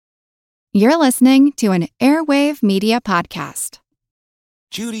You're listening to an Airwave Media Podcast.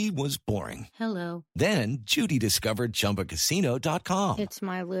 Judy was boring. Hello. Then Judy discovered ChumbaCasino.com. It's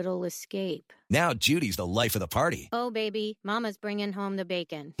my little escape. Now Judy's the life of the party. Oh, baby, mama's bringing home the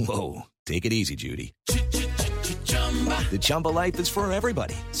bacon. Whoa, take it easy, Judy. The Chumba life is for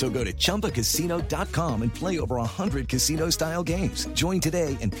everybody. So go to ChumbaCasino.com and play over 100 casino-style games. Join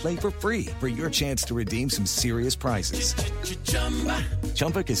today and play for free for your chance to redeem some serious prizes.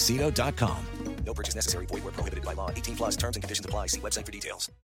 ChumbaCasino.com. No purchase necessary. Void where prohibited by law. 18 plus terms and conditions apply. See website for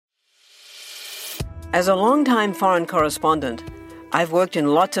details. As a longtime foreign correspondent, I've worked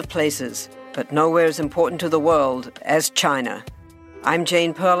in lots of places, but nowhere as important to the world as China. I'm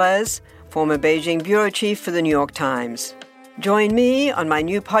Jane Perlez, former Beijing bureau chief for the New York Times. Join me on my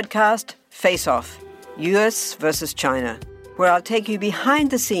new podcast, Face Off, U.S. versus China, where I'll take you behind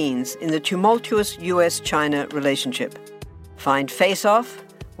the scenes in the tumultuous U.S.-China relationship. Find Face Off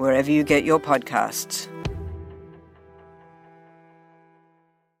wherever you get your podcasts.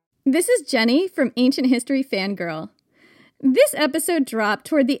 This is Jenny from Ancient History Fangirl. This episode dropped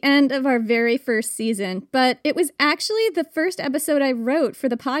toward the end of our very first season, but it was actually the first episode I wrote for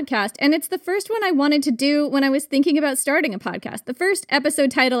the podcast, and it's the first one I wanted to do when I was thinking about starting a podcast. The first episode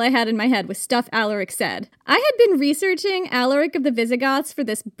title I had in my head was Stuff Alaric Said. I had been researching Alaric of the Visigoths for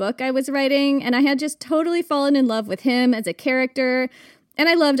this book I was writing, and I had just totally fallen in love with him as a character, and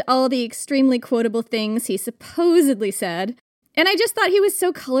I loved all the extremely quotable things he supposedly said. And I just thought he was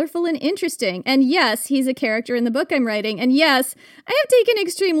so colorful and interesting. And yes, he's a character in the book I'm writing. And yes, I have taken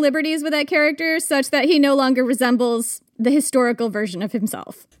extreme liberties with that character such that he no longer resembles the historical version of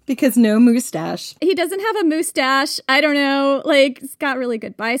himself. Because no mustache. He doesn't have a mustache. I don't know. He's got really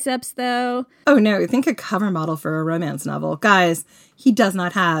good biceps, though. Oh, no. Think a cover model for a romance novel. Guys, he does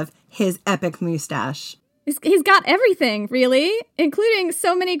not have his epic mustache. He's got everything, really, including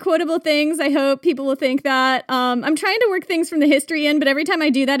so many quotable things. I hope people will think that. I'm trying to work things from the history in, but every time I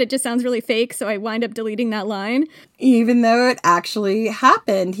do that, it just sounds really fake, so I wind up deleting that line. Even though it actually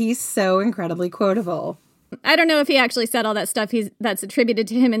happened, he's so incredibly quotable. I don't know if he actually said all that stuff that's attributed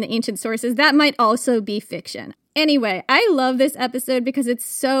to him in the ancient sources. That might also be fiction. Anyway, I love this episode because it's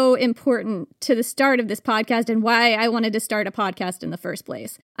so important to the start of this podcast and why I wanted to start a podcast in the first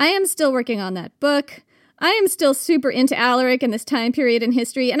place. I am still working on that book. I am still super into Alaric and this time period in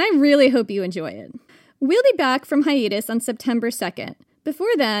history, and I really hope you enjoy it. We'll be back from hiatus on September 2nd.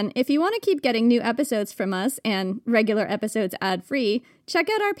 Before then, if you want to keep getting new episodes from us and regular episodes ad-free, check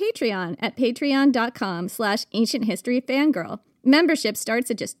out our Patreon at patreon.com/ancienthistoryfangirl. Membership starts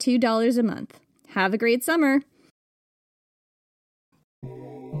at just $2 a month. Have a great summer.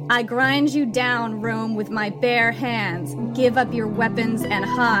 I grind you down, Rome, with my bare hands. Give up your weapons and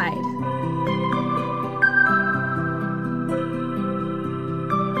hide.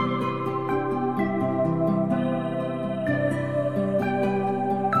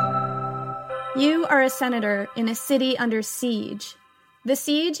 You are a senator in a city under siege. The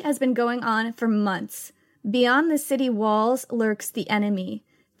siege has been going on for months. Beyond the city walls lurks the enemy.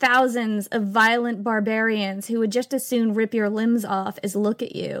 Thousands of violent barbarians who would just as soon rip your limbs off as look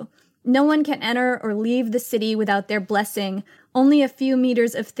at you. No one can enter or leave the city without their blessing. Only a few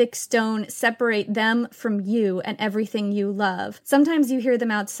meters of thick stone separate them from you and everything you love. Sometimes you hear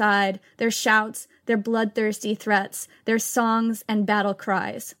them outside, their shouts, their bloodthirsty threats, their songs and battle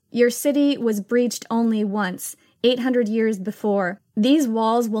cries. Your city was breached only once, 800 years before. These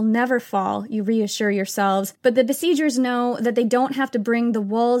walls will never fall, you reassure yourselves, but the besiegers know that they don't have to bring the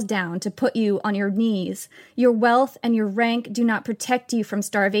walls down to put you on your knees. Your wealth and your rank do not protect you from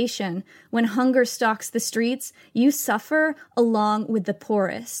starvation. When hunger stalks the streets, you suffer along with the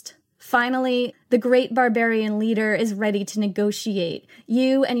poorest. Finally, the great barbarian leader is ready to negotiate.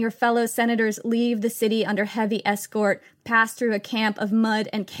 You and your fellow senators leave the city under heavy escort, pass through a camp of mud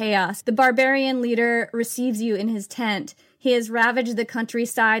and chaos. The barbarian leader receives you in his tent. He has ravaged the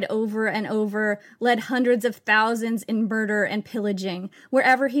countryside over and over, led hundreds of thousands in murder and pillaging.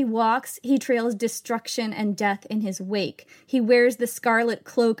 Wherever he walks, he trails destruction and death in his wake. He wears the scarlet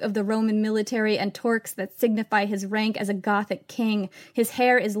cloak of the Roman military and torques that signify his rank as a Gothic king. His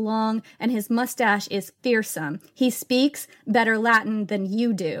hair is long, and his mustache is fearsome. He speaks better Latin than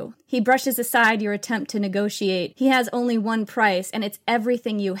you do. He brushes aside your attempt to negotiate. He has only one price, and it's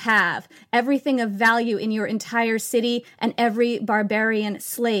everything you have, everything of value in your entire city, and every barbarian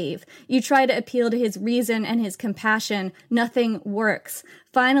slave. You try to appeal to his reason and his compassion. Nothing works.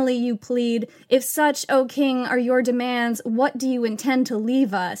 Finally, you plead, "If such, O king, are your demands, what do you intend to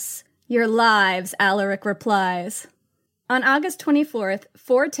leave us?" "Your lives," Alaric replies. On August 24th,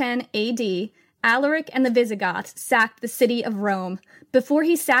 410 AD, Alaric and the Visigoths sacked the city of Rome. Before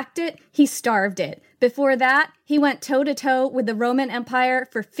he sacked it, he starved it. Before that, he went toe-to-toe with the Roman Empire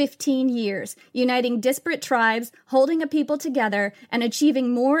for 15 years, uniting disparate tribes, holding a people together, and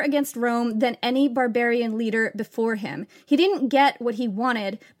achieving more against Rome than any barbarian leader before him. He didn't get what he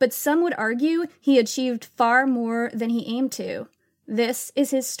wanted, but some would argue he achieved far more than he aimed to. This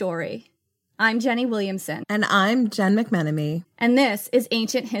is his story. I'm Jenny Williamson. And I'm Jen McMenemy. And this is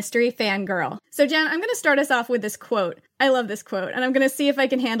Ancient History Fangirl. So Jen, I'm going to start us off with this quote. I love this quote, and I'm going to see if I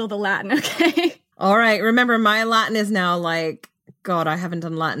can handle the Latin, okay? All right. Remember, my Latin is now God, I haven't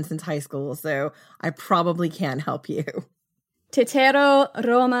done Latin since high school, so I probably can't help you. Tetero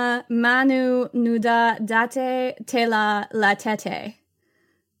Roma manu nuda date tela latete.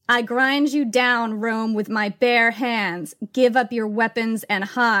 I grind you down, Rome, with my bare hands. Give up your weapons and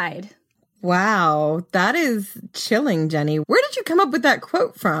hide. Wow, that is chilling, Jenny. Where did you come up with that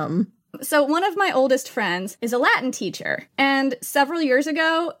quote from? So one of my oldest friends is a Latin teacher, and several years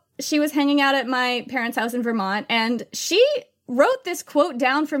ago, she was hanging out at my parents' house in Vermont, and she wrote this quote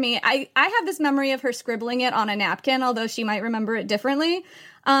down for me. I have this memory of her scribbling it on a napkin, although she might remember it differently.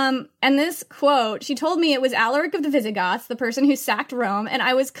 And this quote, she told me it was Alaric of the Visigoths, the person who sacked Rome, and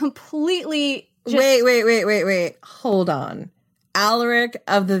I was completely just... Wait. Hold on. Alaric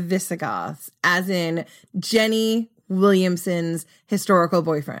of the Visigoths, as in Jenny Williamson's historical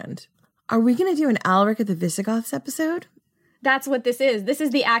boyfriend. Are we going to do an Alaric of the Visigoths episode? That's what this is. This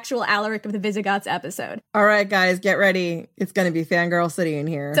is the actual Alaric of the Visigoths episode. All right, guys, get ready. It's going to be Fangirl City in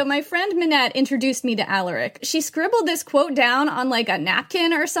here. So my friend Minette introduced me to Alaric. She scribbled this quote down on a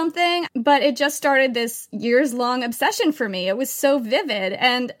napkin or something, but it just started this years-long obsession for me. It was so vivid,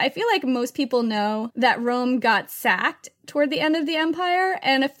 and I feel like most people know that Rome got sacked toward the end of the empire,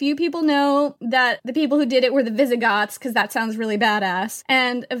 and a few people know that the people who did it were the Visigoths, because that sounds really badass.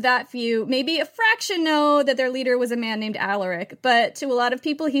 And of that few, maybe a fraction know that their leader was a man named Alaric, but to a lot of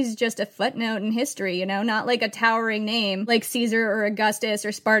people, he's just a footnote in history, not like a towering name like Caesar or Augustus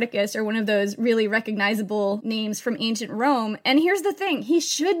or Spartacus or one of those really recognizable names from ancient Rome. And here's the thing, he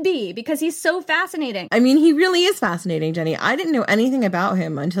should be, because he's so fascinating. I mean, he really is fascinating, Jenny. I didn't know anything about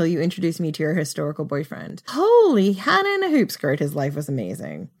him until you introduced me to your historical boyfriend. Holy Hannah in a hoop skirt, his life was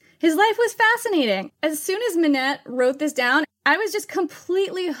amazing. His life was fascinating. As soon as Minette wrote this down, I was just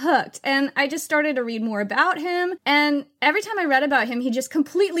completely hooked, and I just started to read more about him, and every time I read about him, he just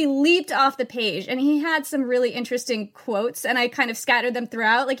completely leaped off the page, and he had some really interesting quotes, and I kind of scattered them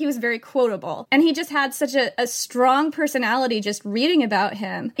throughout, he was very quotable, and he just had such a strong personality just reading about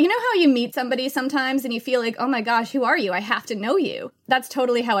him. You know how you meet somebody sometimes, and you feel like, oh my gosh, who are you? I have to know you. That's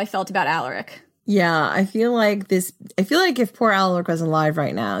totally how I felt about Alaric. Yeah, I feel like if poor Alaric was alive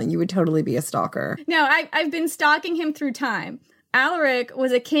right now, you would totally be a stalker. No, I've been stalking him through time. Alaric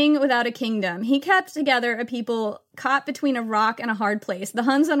was a king without a kingdom. He kept together a people caught between a rock and a hard place, the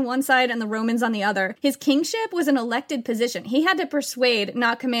Huns on one side and the Romans on the other. His kingship was an elected position. He had to persuade,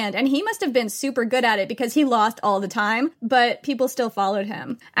 not command, and he must have been super good at it because he lost all the time, but people still followed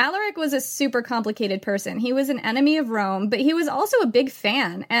him. Alaric was a super complicated person. He was an enemy of Rome, but he was also a big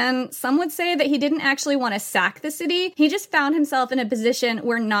fan, and some would say that he didn't actually want to sack the city. He just found himself in a position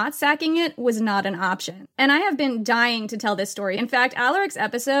where not sacking it was not an option. And I have been dying to tell this story. In fact, Alaric's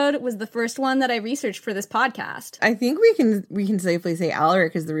episode was the first one that I researched for this podcast. I think we can safely say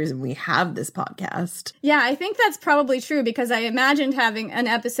Alaric is the reason we have this podcast. Yeah, I think that's probably true because I imagined having an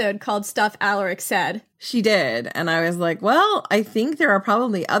episode called Stuff Alaric Said. She did, and I was like, well, I think there are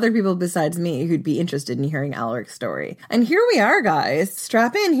probably other people besides me who'd be interested in hearing Alaric's story. And here we are, guys.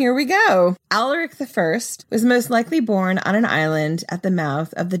 Strap in, here we go. Alaric I was most likely born on an island at the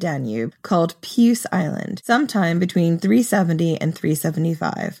mouth of the Danube called Puce Island, sometime between 370 and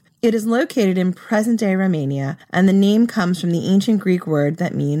 375. It is located in present-day Romania, and the name comes from the ancient Greek word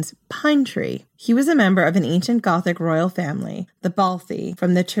that means pine tree. He was a member of an ancient Gothic royal family, the Balthi,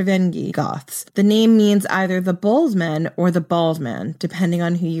 from the Tervingi Goths. The name means either the bold men or the bald man, depending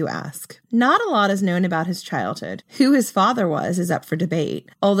on who you ask. Not a lot is known about his childhood. Who his father was is up for debate,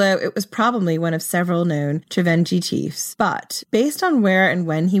 although it was probably one of several known Tervingi chiefs. But, based on where and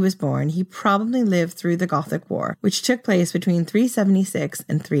when he was born, he probably lived through the Gothic War, which took place between 376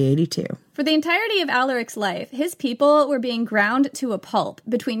 and 382. For the entirety of Alaric's life, his people were being ground to a pulp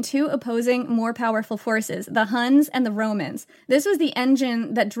between two opposing, more powerful forces, the Huns and the Romans. This was the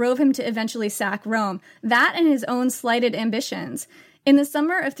engine that drove him to eventually sack Rome, that and his own slighted ambitions. In the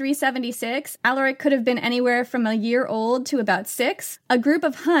summer of 376, Alaric could have been anywhere from a year old to about 6. A group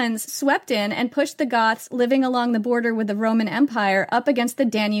of Huns swept in and pushed the Goths living along the border with the Roman Empire up against the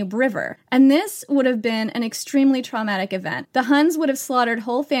Danube River. And this would have been an extremely traumatic event. The Huns would have slaughtered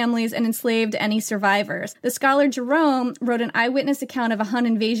whole families and enslaved any survivors. The scholar Jerome wrote an eyewitness account of a Hun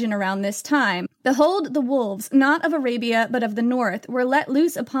invasion around this time. Behold, the wolves, not of Arabia, but of the north, were let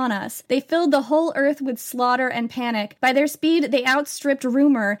loose upon us. They filled the whole earth with slaughter and panic. By their speed they outstripped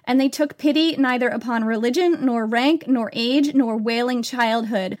rumor, and they took pity neither upon religion, nor rank, nor age, nor wailing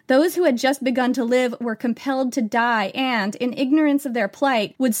childhood. Those who had just begun to live were compelled to die, and, in ignorance of their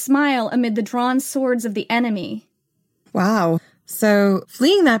plight, would smile amid the drawn swords of the enemy. Wow. So,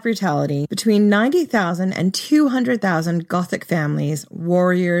 fleeing that brutality, between 90,000 and 200,000 Gothic families,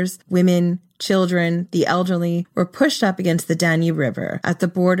 warriors, women, children, the elderly, were pushed up against the Danube River at the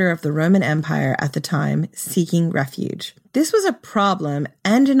border of the Roman Empire at the time, seeking refuge. This was a problem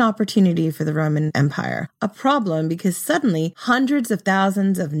and an opportunity for the Roman Empire. A problem because suddenly hundreds of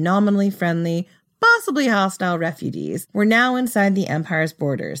thousands of nominally friendly, possibly hostile refugees were now inside the empire's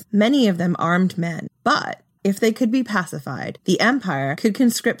borders, many of them armed men. But if they could be pacified, the empire could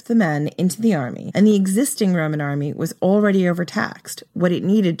conscript the men into the army, and the existing Roman army was already overtaxed. What it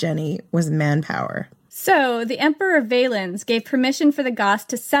needed, Jenny, was manpower. So, the Emperor Valens gave permission for the Goths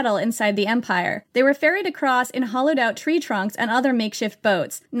to settle inside the empire. They were ferried across in hollowed-out tree trunks and other makeshift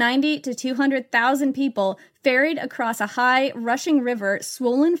boats. 90 to 200,000 people ferried across a high, rushing river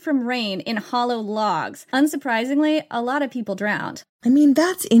swollen from rain in hollow logs. Unsurprisingly, a lot of people drowned. I mean,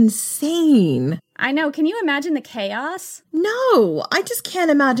 that's insane. I know. Can you imagine the chaos? No, I just can't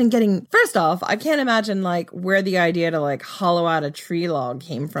imagine getting... First off, I can't imagine, where the idea to, hollow out a tree log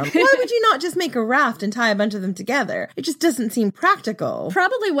came from. Why would you not just make a raft and tie a bunch of them together? It just doesn't seem practical.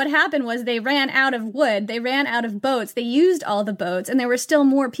 Probably what happened was they ran out of wood, they ran out of boats, they used all the boats, and there were still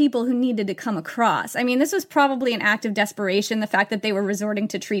more people who needed to come across. I mean, this was probably an act of desperation, the fact that they were resorting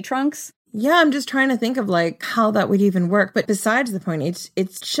to tree trunks. Yeah, I'm just trying to think of how that would even work. But besides the point,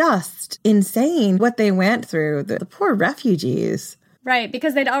 it's just insane what they went through. The poor refugees. Right,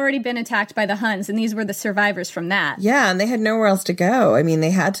 because they'd already been attacked by the Huns, and these were the survivors from that. Yeah, and they had nowhere else to go. I mean,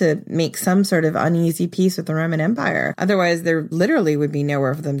 they had to make some sort of uneasy peace with the Roman Empire. Otherwise, there literally would be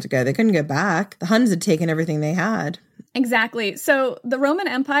nowhere for them to go. They couldn't go back. The Huns had taken everything they had. Exactly. So the Roman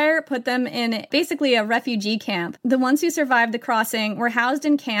Empire put them in basically a refugee camp. The ones who survived the crossing were housed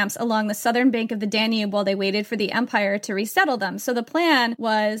in camps along the southern bank of the Danube while they waited for the empire to resettle them. So the plan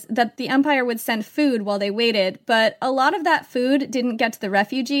was that the empire would send food while they waited, but a lot of that food didn't get to the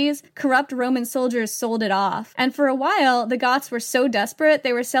refugees. Corrupt Roman soldiers sold it off. And for a while, the Goths were so desperate,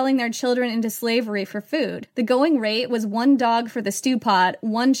 they were selling their children into slavery for food. The going rate was 1 dog for the stew pot,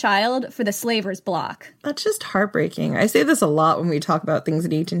 1 child for the slaver's block. That's just heartbreaking. I say this a lot when we talk about things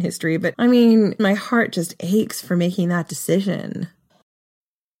in ancient history, but I mean, my heart just aches for making that decision.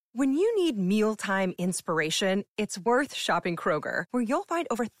 When you need mealtime inspiration, it's worth shopping Kroger, where you'll find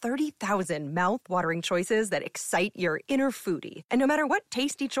over 30,000 mouth-watering choices that excite your inner foodie. And no matter what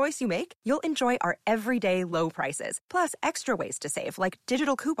tasty choice you make, you'll enjoy our everyday low prices, plus extra ways to save, like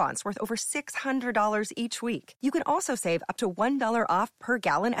digital coupons worth over $600 each week. You can also save up to $1 off per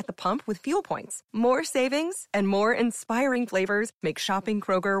gallon at the pump with fuel points. More savings and more inspiring flavors make shopping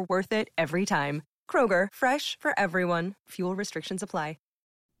Kroger worth it every time. Kroger, fresh for everyone. Fuel restrictions apply.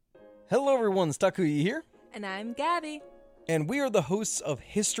 Hello everyone, Takuya here. And I'm Gabby. And we are the hosts of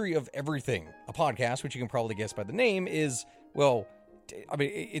History of Everything, a podcast which you can probably guess by the name is, well, I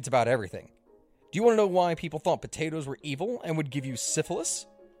mean, it's about everything. Do you want to know why people thought potatoes were evil and would give you syphilis?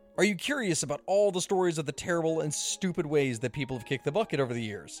 Are you curious about all the stories of the terrible and stupid ways that people have kicked the bucket over the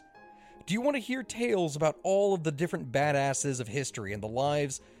years? Do you want to hear tales about all of the different badasses of history and the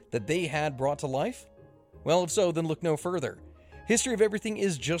lives that they had brought to life? Well, if so, then look no further. History of Everything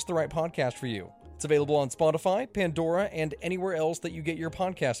is just the right podcast for you. It's available on Spotify, Pandora, and anywhere else that you get your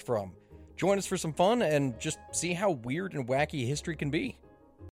podcast from. Join us for some fun and just see how weird and wacky history can be.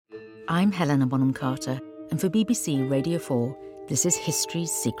 I'm Helena Bonham Carter, and for BBC Radio 4, this is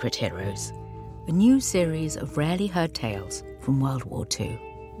History's Secret Heroes, a new series of rarely heard tales from World War II.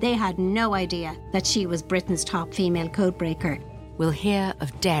 They had no idea that she was Britain's top female codebreaker. We'll hear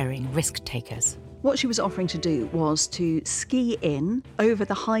of daring risk-takers. What she was offering to do was to ski in over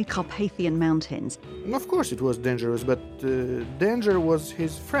the high Carpathian Mountains. Of course it was dangerous, but danger was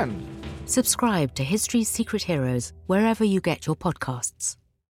his friend. Subscribe to History's Secret Heroes wherever you get your podcasts.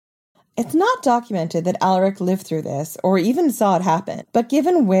 It's not documented that Alaric lived through this or even saw it happen, but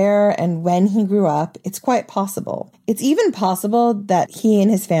given where and when he grew up, it's quite possible. It's even possible that he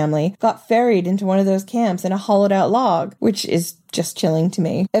and his family got ferried into one of those camps in a hollowed-out log, which is just chilling to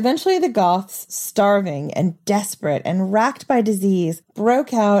me. Eventually, the Goths, starving and desperate and racked by disease,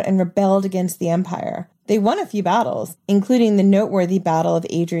 broke out and rebelled against the empire. They won a few battles, including the noteworthy Battle of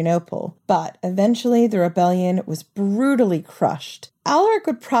Adrianople, but eventually the rebellion was brutally crushed. Alaric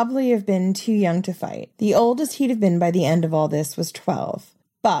would probably have been too young to fight. The oldest he'd have been by the end of all this was 12.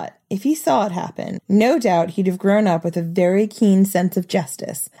 But if he saw it happen, no doubt he'd have grown up with a very keen sense of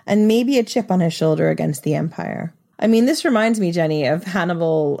justice and maybe a chip on his shoulder against the empire. I mean, this reminds me, Jenny, of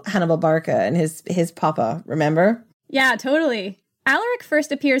Hannibal Barca and his papa, remember? Yeah, totally. Alaric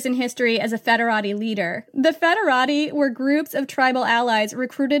first appears in history as a Foederati leader. The Foederati were groups of tribal allies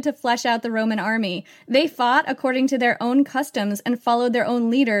recruited to flesh out the Roman army. They fought according to their own customs and followed their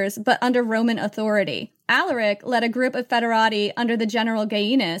own leaders, but under Roman authority. Alaric led a group of Foederati under the general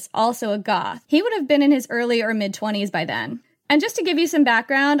Gaius, also a Goth. He would have been in his early or mid-20s by then. And just to give you some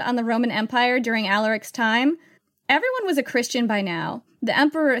background on the Roman Empire during Alaric's time, everyone was a Christian by now. The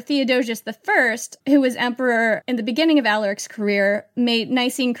Emperor Theodosius I, who was emperor in the beginning of Alaric's career, made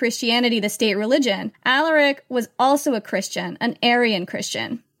Nicene Christianity the state religion. Alaric was also a Christian, an Arian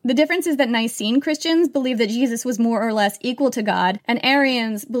Christian. The difference is that Nicene Christians believe that Jesus was more or less equal to God, and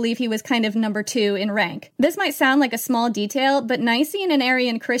Arians believe he was kind of number 2 in rank. This might sound like a small detail, but Nicene and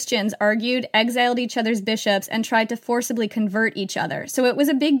Arian Christians argued, exiled each other's bishops, and tried to forcibly convert each other. So it was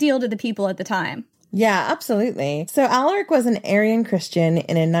a big deal to the people at the time. Yeah, absolutely. So Alaric was an Arian Christian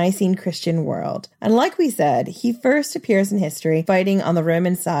in a Nicene Christian world. And like we said, he first appears in history fighting on the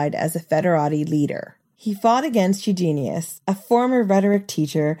Roman side as a Foederati leader. He fought against Eugenius, a former rhetoric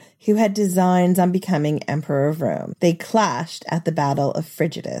teacher who had designs on becoming Emperor of Rome. They clashed at the Battle of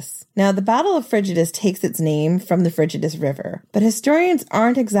Frigidus. Now, the Battle of Frigidus takes its name from the Frigidus River, but historians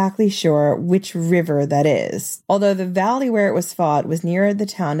aren't exactly sure which river that is, although the valley where it was fought was near the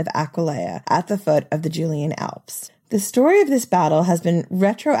town of Aquileia at the foot of the Julian Alps. The story of this battle has been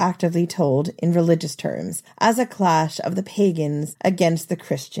retroactively told in religious terms as a clash of the pagans against the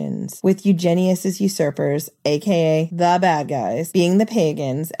Christians, with Eugenius's usurpers, aka the bad guys, being the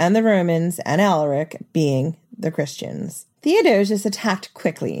pagans, and the Romans and Alaric being the Christians. Theodosius attacked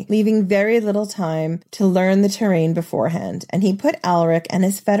quickly, leaving very little time to learn the terrain beforehand, and he put Alaric and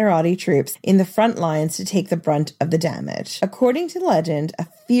his Foederati troops in the front lines to take the brunt of the damage. According to legend, a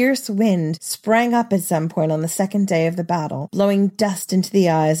fierce wind sprang up at some point on the second day of the battle, blowing dust into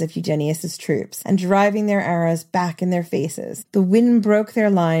the eyes of Eugenius's troops and driving their arrows back in their faces. The wind broke their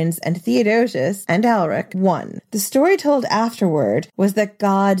lines, and Theodosius and Alaric won. The story told afterward was that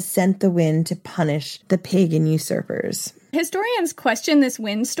God sent the wind to punish the pagan usurpers. Historians question this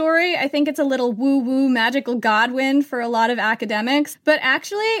wind story. I think it's a little woo-woo magical god wind for a lot of academics, but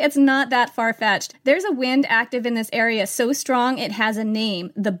actually it's not that far-fetched. There's a wind active in this area so strong it has a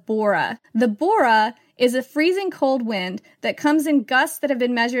name, the Bora. The Bora is a freezing cold wind that comes in gusts that have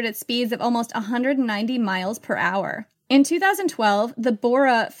been measured at speeds of almost 190 miles per hour. In 2012, the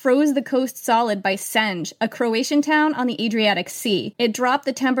Bora froze the coast solid by Senj, a Croatian town on the Adriatic Sea. It dropped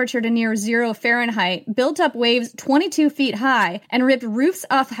the temperature to near 0 Fahrenheit, built up waves 22 feet high, and ripped roofs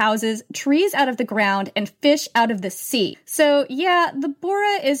off houses, trees out of the ground, and fish out of the sea. So yeah, the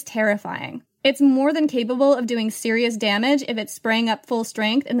Bora is terrifying. It's more than capable of doing serious damage if it sprang up full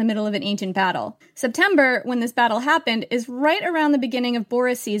strength in the middle of an ancient battle. September, when this battle happened, is right around the beginning of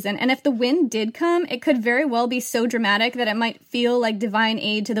Bora season, and if the wind did come, it could very well be so dramatic that it might feel like divine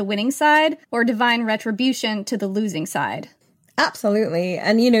aid to the winning side or divine retribution to the losing side. Absolutely.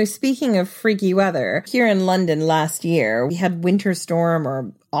 And, speaking of freaky weather, here in London last year, we had winter storm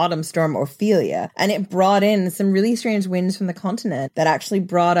or autumn storm Ophelia, and it brought in some really strange winds from the continent that actually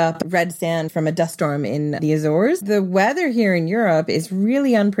brought up red sand from a dust storm in the Azores. The weather here in Europe is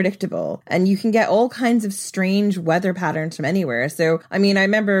really unpredictable, and you can get all kinds of strange weather patterns from anywhere. So, I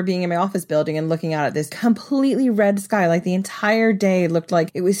remember being in my office building and looking out at this completely red sky, like the entire day looked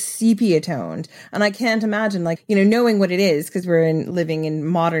like it was sepia toned. And I can't imagine, knowing what it is, because we're living in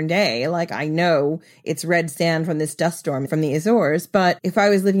modern day, I know it's red sand from this dust storm from the Azores, but if I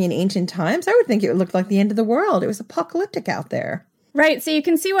was living in ancient times, I would think it would look like the end of the world. It was apocalyptic out there. Right, so you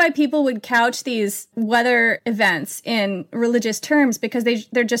can see why people would couch these weather events in religious terms because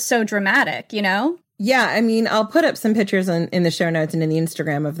they're just so dramatic, Yeah, I'll put up some pictures in the show notes and in the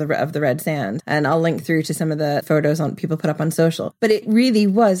Instagram of the red sand, and I'll link through to some of the photos people put up on social. But it really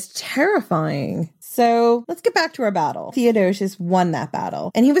was terrifying. So let's get back to our battle. Theodosius won that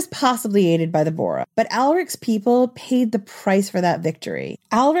battle, and he was possibly aided by the Bora. But Alaric's people paid the price for that victory.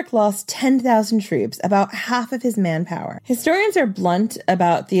 Alaric lost 10,000 troops, about half of his manpower. Historians are blunt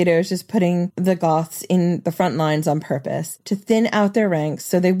about Theodosius putting the Goths in the front lines on purpose, to thin out their ranks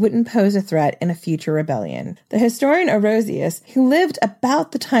so they wouldn't pose a threat in a future rebellion. The historian Orosius, who lived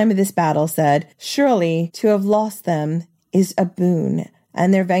about the time of this battle, said, "Surely to have lost them is a boon,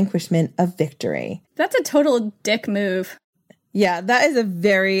 and their vanquishment a victory." That's a total dick move. Yeah, that is a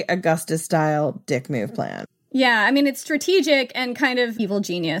very Augustus-style dick move plan. Yeah, I mean, it's strategic and kind of evil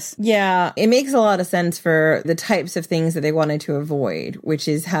genius. Yeah, it makes a lot of sense for the types of things that they wanted to avoid, which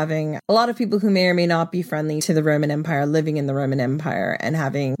is having a lot of people who may or may not be friendly to the Roman Empire living in the Roman Empire and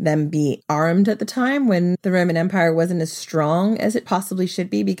having them be armed at the time when the Roman Empire wasn't as strong as it possibly should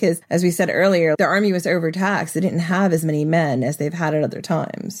be, because, as we said earlier, the army was overtaxed. They didn't have as many men as they've had at other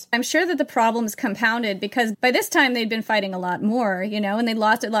times. I'm sure that the problems compounded because by this time they'd been fighting a lot more, and they'd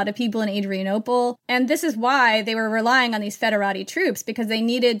lost a lot of people in Adrianople. And this is why they were relying on these Federati troops, because they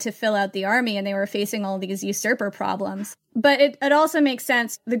needed to fill out the army and they were facing all these usurper problems. But it also makes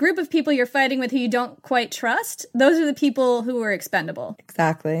sense. The group of people you're fighting with who you don't quite trust, those are the people who were expendable.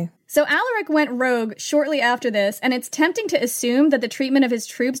 Exactly. So Alaric went rogue shortly after this, and it's tempting to assume that the treatment of his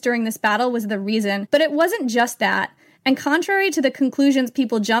troops during this battle was the reason. But it wasn't just that. And contrary to the conclusions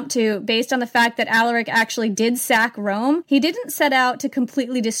people jump to based on the fact that Alaric actually did sack Rome, he didn't set out to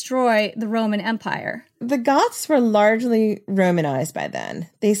completely destroy the Roman Empire. The Goths were largely Romanized by then.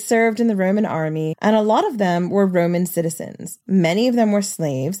 They served in the Roman army, and a lot of them were Roman citizens. Many of them were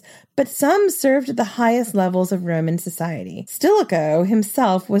slaves, but some served at the highest levels of Roman society. Stilicho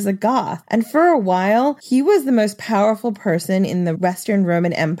himself was a Goth, and for a while, he was the most powerful person in the Western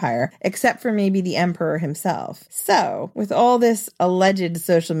Roman Empire, except for maybe the emperor himself. So, with all this alleged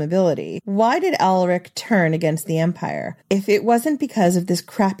social mobility, why did Alaric turn against the empire? If it wasn't because of this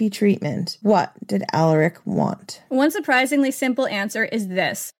crappy treatment, what did Alaric want? One surprisingly simple answer is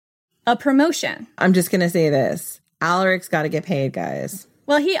this: a promotion. I'm just gonna say this. Alaric's gotta get paid, guys.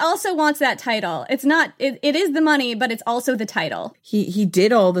 Well, he also wants that title. It's not, it is the money, but it's also the title. He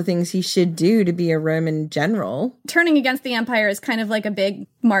did all the things he should do to be a Roman general. Turning against the empire is kind of like a big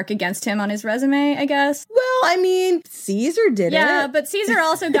mark against him on his resume, I guess. Well, I mean, Caesar did it. Yeah, but Caesar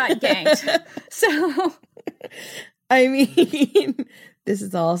also got ganked. So... I mean... This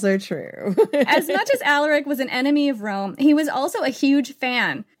is also true. As much as Alaric was an enemy of Rome, he was also a huge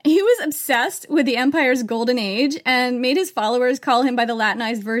fan. He was obsessed with the empire's golden age and made his followers call him by the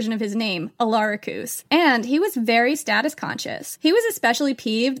Latinized version of his name, Alaricus. And he was very status conscious. He was especially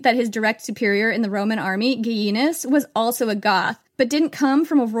peeved that his direct superior in the Roman army, Gaius, was also a Goth, but didn't come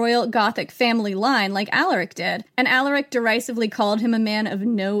from a royal Gothic family line like Alaric did, and Alaric derisively called him a man of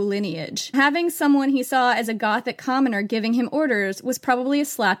no lineage. Having someone he saw as a Gothic commoner giving him orders was probably a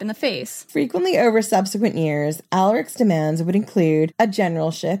slap in the face. Frequently over subsequent years, Alaric's demands would include a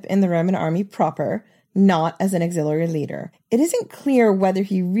generalship in the Roman army proper, not as an auxiliary leader. It isn't clear whether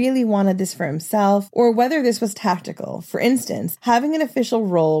he really wanted this for himself or whether this was tactical. For instance, having an official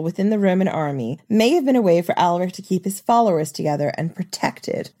role within the Roman army may have been a way for Alaric to keep his followers together and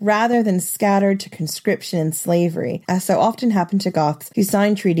protected, rather than scattered to conscription and slavery, as so often happened to Goths who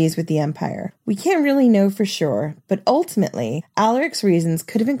signed treaties with the empire. We can't really know for sure, but ultimately, Alaric's reasons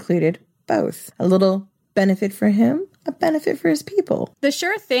could have included both. A little benefit for him, a benefit for his people. The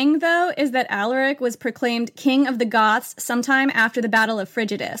sure thing, though, is that Alaric was proclaimed King of the Goths sometime after the Battle of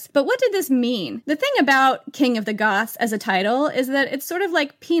Frigidus. But what did this mean? The thing about King of the Goths as a title is that it's sort of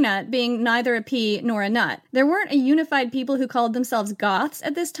like peanut being neither a pea nor a nut. There weren't a unified people who called themselves Goths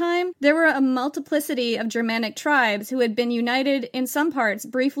at this time. There were a multiplicity of Germanic tribes who had been united in some parts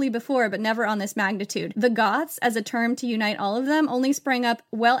briefly before, but never on this magnitude. The Goths, as a term to unite all of them, only sprang up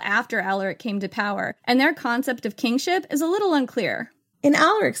well after Alaric came to power, and their concept of kingship is a little unclear. In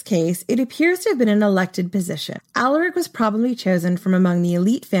Alaric's case, it appears to have been an elected position. Alaric was probably chosen from among the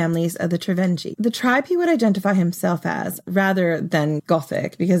elite families of the Trevengi, the tribe he would identify himself as, rather than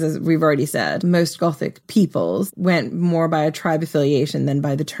Gothic, because as we've already said, most Gothic peoples went more by a tribe affiliation than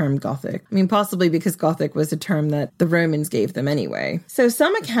by the term Gothic. I mean, possibly because Gothic was a term that the Romans gave them anyway. So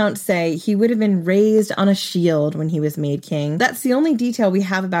some accounts say he would have been raised on a shield when he was made king. That's the only detail we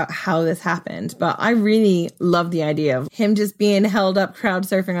have about how this happened, but I really love the idea of him just being held up crowd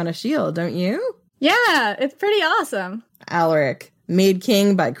surfing on a shield, don't you? Yeah, it's pretty awesome. Alaric, made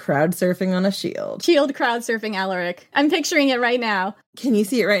king by crowd surfing on a shield. Shield crowd surfing Alaric. I'm picturing it right now. Can you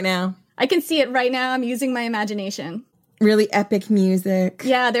see it right now? I can see it right now. I'm using my imagination. Really epic music.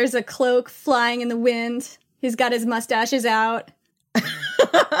 Yeah, there's a cloak flying in the wind. He's got his mustaches out.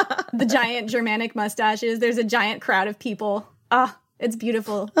 The giant Germanic mustaches. There's a giant crowd of people. Ah, it's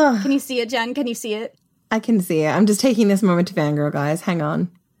beautiful. Can you see it, Jen? Can you see it? I can see it. I'm just taking this moment to fangirl, guys. Hang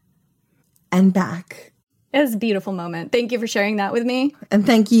on. And back. It was a beautiful moment. Thank you for sharing that with me. And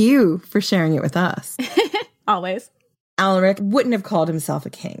thank you for sharing it with us. Always. Alaric wouldn't have called himself a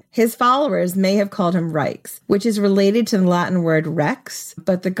king. His followers may have called him Rex, which is related to the Latin word rex,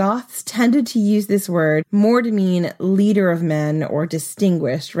 but the Goths tended to use this word more to mean leader of men or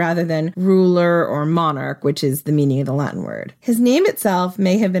distinguished rather than ruler or monarch, which is the meaning of the Latin word. His name itself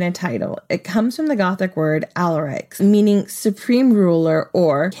may have been a title. It comes from the Gothic word Alarix, meaning supreme ruler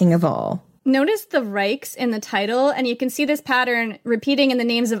or king of all. Notice the Reichs in the title, and you can see this pattern repeating in the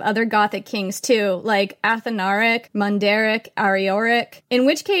names of other Gothic kings too, like Athanaric, Munderic, Arioric, in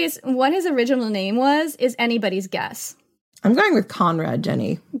which case, what his original name was is anybody's guess. I'm going with Conrad,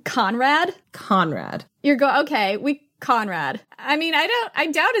 Jenny. Conrad? Conrad. Conrad. I mean, I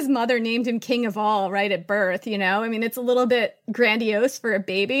doubt his mother named him king of all right at birth, you know? I mean, it's a little bit grandiose for a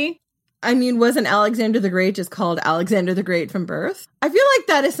baby. I mean, wasn't Alexander the Great just called Alexander the Great from birth? I feel like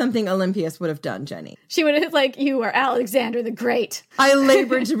that is something Olympias would have done, Jenny. She would have like, you are Alexander the Great. I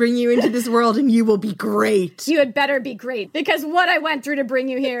labored to bring you into this world and you will be great. You had better be great, because what I went through to bring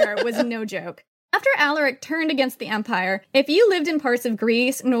you here was no joke. After Alaric turned against the empire, if you lived in parts of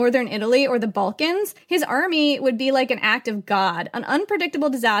Greece, northern Italy, or the Balkans, his army would be like an act of God, an unpredictable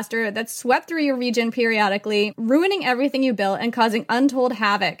disaster that swept through your region periodically, ruining everything you built and causing untold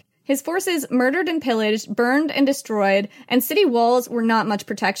havoc. His forces murdered and pillaged, burned and destroyed, and city walls were not much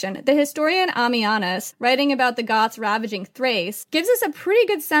protection. The historian Ammianus, writing about the Goths ravaging Thrace, gives us a pretty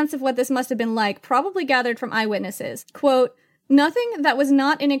good sense of what this must have been like, probably gathered from eyewitnesses. Quote, "Nothing that was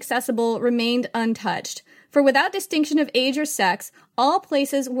not inaccessible remained untouched. For without distinction of age or sex, all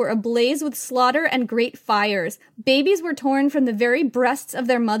places were ablaze with slaughter and great fires. Babies were torn from the very breasts of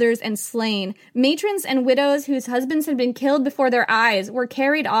their mothers and slain. Matrons and widows whose husbands had been killed before their eyes were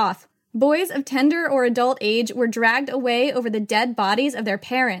carried off. Boys of tender or adult age were dragged away over the dead bodies of their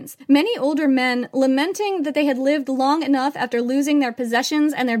parents. Many older men, lamenting that they had lived long enough after losing their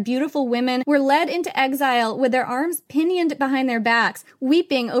possessions and their beautiful women, were led into exile with their arms pinioned behind their backs,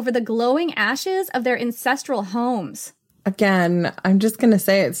 weeping over the glowing ashes of their ancestral homes." Again, I'm just going to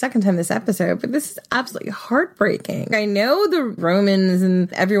say it second time this episode, but this is absolutely heartbreaking. I know the Romans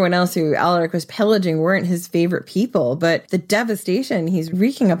and everyone else who Alaric was pillaging weren't his favorite people, but the devastation he's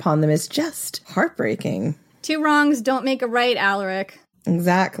wreaking upon them is just heartbreaking. Two wrongs don't make a right, Alaric.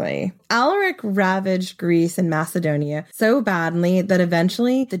 Exactly. Alaric ravaged Greece and Macedonia so badly that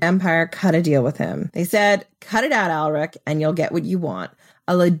eventually the empire cut a deal with him. They said, "Cut it out, Alaric, and you'll get what you want.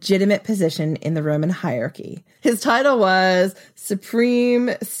 A legitimate position in the Roman hierarchy." His title was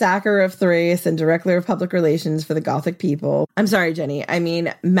Supreme Sacer of Thrace and Director of Public Relations for the Gothic people. I'm sorry, Jenny. I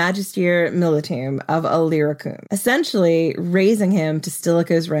mean Magister Militum of Illyricum, essentially raising him to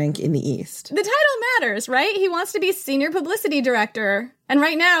Stilicho's rank in the East. The title matters, right? He wants to be senior publicity director. And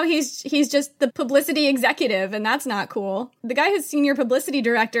right now, he's just the publicity executive, and that's not cool. The guy who's senior publicity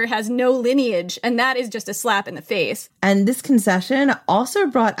director has no lineage, and that is just a slap in the face. And this concession also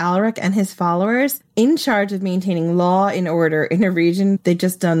brought Alaric and his followers in charge of maintaining law and order in a region they'd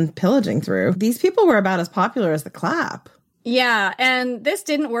just done pillaging through. These people were about as popular as the clap. Yeah, and this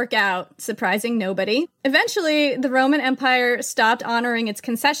didn't work out, surprising nobody. Eventually, the Roman Empire stopped honoring its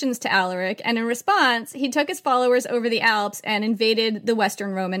concessions to Alaric, and in response, he took his followers over the Alps and invaded the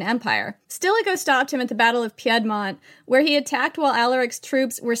Western Roman Empire. Stilicho stopped him at the Battle of Piedmont, where he attacked while Alaric's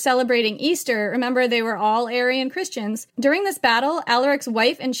troops were celebrating Easter. Remember, they were all Arian Christians. During this battle, Alaric's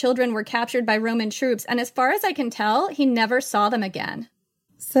wife and children were captured by Roman troops, and as far as I can tell, he never saw them again.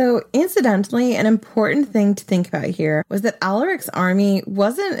 So, incidentally, an important thing to think about here was that Alaric's army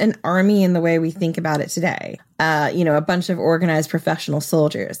wasn't an army in the way we think about it today. A bunch of organized professional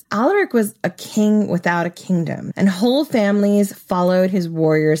soldiers. Alaric was a king without a kingdom, and whole families followed his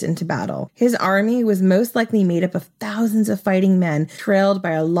warriors into battle. His army was most likely made up of thousands of fighting men, trailed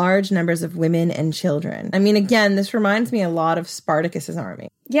by large numbers of women and children. I mean, again, this reminds me a lot of Spartacus's army.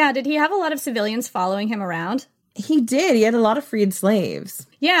 Yeah, did he have a lot of civilians following him around? He did. He had a lot of freed slaves.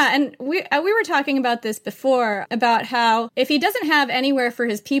 Yeah, and we were talking about this before, about how if he doesn't have anywhere for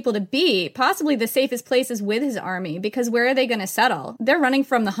his people to be, possibly the safest place is with his army, because where are they going to settle? They're running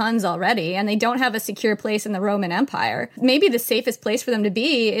from the Huns already, and they don't have a secure place in the Roman Empire. Maybe the safest place for them to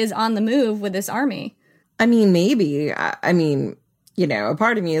be is on the move with this army. I mean, maybe. A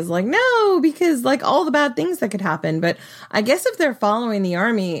part of me is like, no, because like all the bad things that could happen. But I guess if they're following the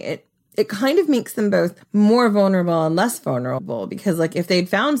army, It kind of makes them both more vulnerable and less vulnerable because, like, if they'd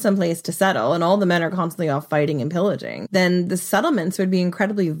found some place to settle and all the men are constantly off fighting and pillaging, then the settlements would be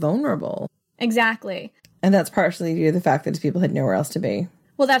incredibly vulnerable. Exactly. And that's partially due to the fact that people had nowhere else to be.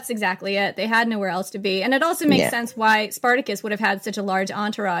 Well, that's exactly it. They had nowhere else to be. And it also makes sense why Spartacus would have had such a large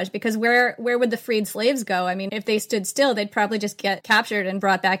entourage, because where would the freed slaves go? I mean, if they stood still, they'd probably just get captured and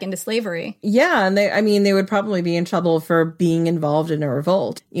brought back into slavery. Yeah, and they would probably be in trouble for being involved in a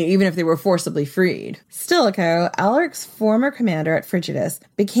revolt, even if they were forcibly freed. Stilicho, Alaric's former commander at Frigidus,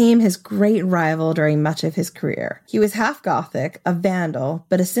 became his great rival during much of his career. He was half Gothic, a Vandal,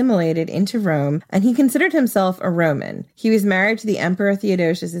 but assimilated into Rome, and he considered himself a Roman. He was married to the Emperor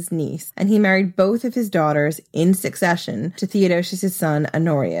Theodosius' niece, and he married both of his daughters in succession to Theodosius' son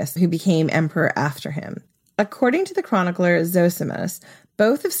Honorius, who became emperor after him. According to the chronicler Zosimus,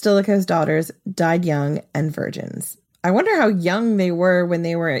 both of Stilicho's daughters died young and virgins. I wonder how young they were when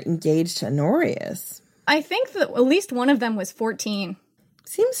they were engaged to Honorius. I think that at least one of them was 14.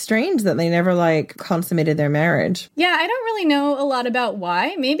 Seems strange that they never, consummated their marriage. Yeah, I don't really know a lot about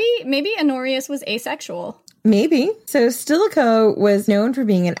why. Maybe Honorius was asexual. Maybe. So Stilicho was known for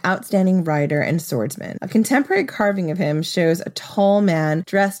being an outstanding rider and swordsman. A contemporary carving of him shows a tall man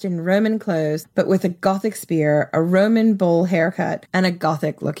dressed in Roman clothes, but with a Gothic spear, a Roman bull haircut, and a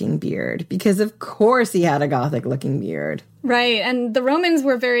Gothic-looking beard. Because of course he had a Gothic-looking beard. Right, and the Romans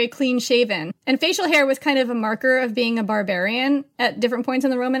were very clean-shaven. And facial hair was kind of a marker of being a barbarian at different points in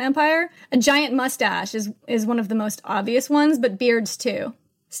the Roman Empire. A giant mustache is one of the most obvious ones, but beards too.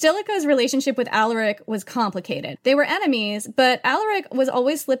 Stilicho's relationship with Alaric was complicated. They were enemies, but Alaric was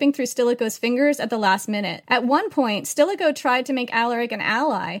always slipping through Stilicho's fingers at the last minute. At one point, Stilicho tried to make Alaric an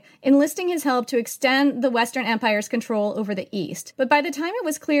ally, enlisting his help to extend the Western Empire's control over the East. But by the time it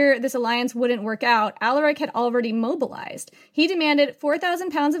was clear this alliance wouldn't work out, Alaric had already mobilized. He demanded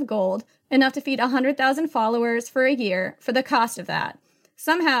 4,000 pounds of gold, enough to feed 100,000 followers for a year, for the cost of that.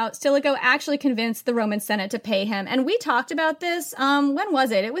 Somehow, Stilicho actually convinced the Roman Senate to pay him. And we talked about this, when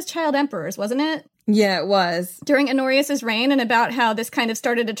was it? It was Child Emperors, wasn't it? Yeah, it was. During Honorius' reign, and about how this kind of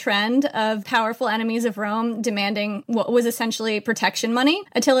started a trend of powerful enemies of Rome demanding what was essentially protection money.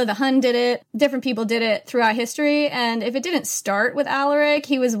 Attila the Hun did it. Different people did it throughout history. And if it didn't start with Alaric,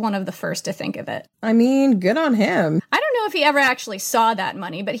 he was one of the first to think of it. I mean, good on him. I don't know if he ever actually saw that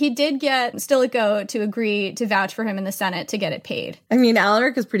money, but he did get Stilicho to agree to vouch for him in the Senate to get it paid. I mean,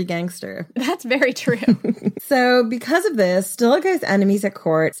 Alaric is pretty gangster. That's very true. So, because of this, Stilicho's enemies at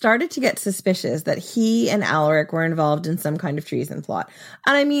court started to get suspicious that he and Alaric were involved in some kind of treason plot.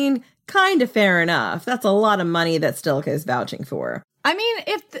 And I mean, kind of fair enough. That's a lot of money that Stilicho's vouching for. I mean,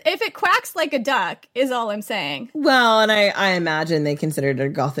 if it quacks like a duck, is all I'm saying. Well, and I imagine they considered it a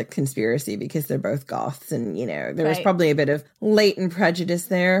Gothic conspiracy because they're both Goths, and, there was probably a bit of latent prejudice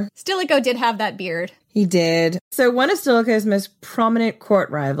there. Stilicho did have that beard. He did. So one of Stilicho's most prominent court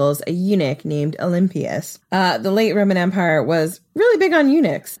rivals, a eunuch named Olympius, the late Roman Empire was really big on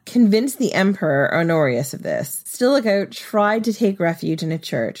eunuchs, convinced the emperor Honorius of this. Stilicho tried to take refuge in a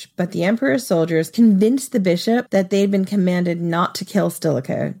church, but the emperor's soldiers convinced the bishop that they'd been commanded not to kill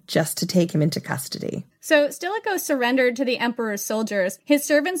Stilicho, just to take him into custody. So Stilicho surrendered to the emperor's soldiers. His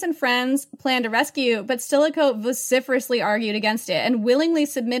servants and friends planned a rescue, but Stilicho vociferously argued against it and willingly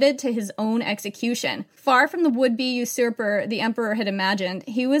submitted to his own execution. Far from the would-be usurper the emperor had imagined,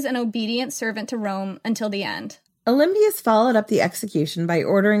 he was an obedient servant to Rome until the end. Olympius followed up the execution by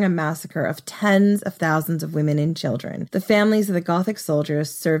ordering a massacre of tens of thousands of women and children, the families of the Gothic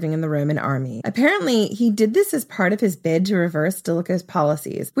soldiers serving in the Roman army. Apparently, he did this as part of his bid to reverse Stilicho's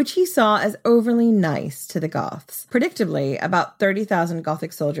policies, which he saw as overly nice to the Goths. Predictably, about 30,000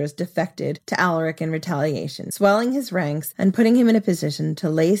 Gothic soldiers defected to Alaric in retaliation, swelling his ranks and putting him in a position to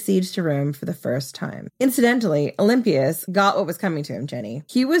lay siege to Rome for the first time. Incidentally, Olympius got what was coming to him, Jenny.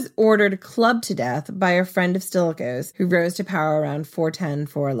 He was ordered clubbed to death by a friend of Stilicho's, who rose to power around 410,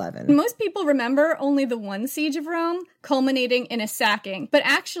 411. Most people remember only the one siege of Rome, culminating in a sacking. But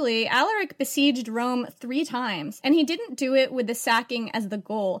actually, Alaric besieged Rome 3 times, and he didn't do it with the sacking as the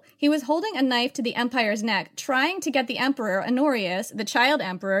goal. He was holding a knife to the empire's neck, trying to get the emperor, Honorius, the child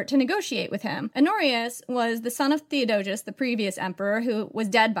emperor, to negotiate with him. Honorius was the son of Theodosius, the previous emperor, who was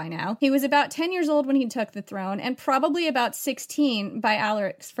dead by now. He was about 10 years old when he took the throne, and probably about 16 by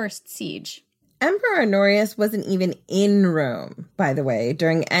Alaric's first siege. Emperor Honorius wasn't even in Rome, by the way,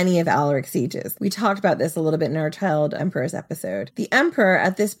 during any of Alaric's sieges. We talked about this a little bit in our Child Emperors episode. The emperor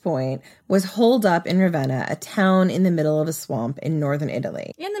at this point was holed up in Ravenna, a town in the middle of a swamp in northern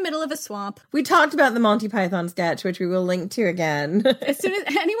Italy. In the middle of a swamp. We talked about the Monty Python sketch, which we will link to again. As soon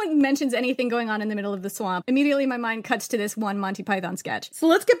as anyone mentions anything going on in the middle of the swamp, immediately my mind cuts to this one Monty Python sketch. So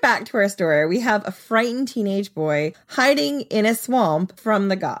let's get back to our story. We have a frightened teenage boy hiding in a swamp from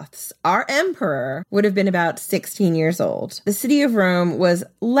the Goths. Our emperor would have been about 16 years old. The city of Rome was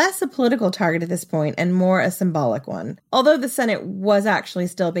less a political target at this point and more a symbolic one, although the Senate was actually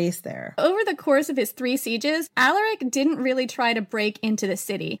still based there. Over the course of his 3 sieges, Alaric didn't really try to break into the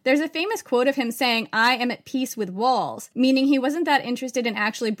city. There's a famous quote of him saying, "I am at peace with walls," meaning he wasn't that interested in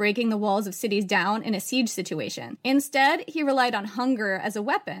actually breaking the walls of cities down in a siege situation. Instead, he relied on hunger as a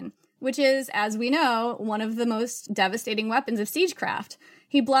weapon, which is, as we know, one of the most devastating weapons of siegecraft.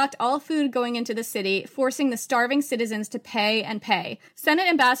 He blocked all food going into the city, forcing the starving citizens to pay and pay. Senate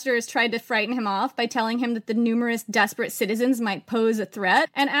ambassadors tried to frighten him off by telling him that the numerous desperate citizens might pose a threat,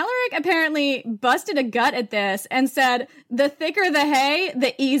 and Alaric apparently busted a gut at this and said, "The thicker the hay,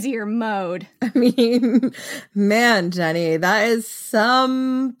 the easier mode." I mean, man, Jenny, that is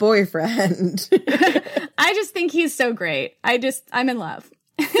some boyfriend. I just think he's so great. I'm in love.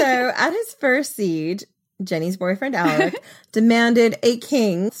 So at his first siege, Jenny's boyfriend, Alaric, demanded a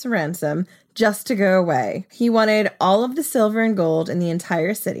king's ransom just to go away. He wanted all of the silver and gold in the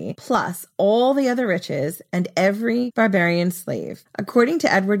entire city, plus all the other riches and every barbarian slave. According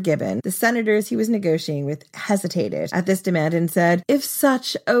to Edward Gibbon, the senators he was negotiating with hesitated at this demand and said, "If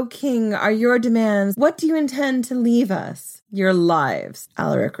such, O king, are your demands, what do you intend to leave us?" "Your lives,"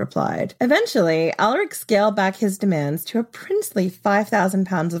 Alaric replied. Eventually, Alaric scaled back his demands to a princely 5,000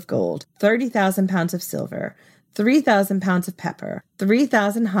 pounds of gold, 30,000 pounds of silver, 3,000 pounds of pepper,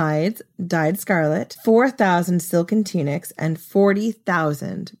 3,000 hides dyed scarlet, 4,000 silken tunics, and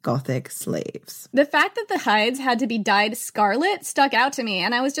 40,000 Gothic slaves. The fact that the hides had to be dyed scarlet stuck out to me,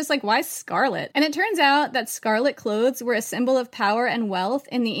 and I was just like, why scarlet? And it turns out that scarlet clothes were a symbol of power and wealth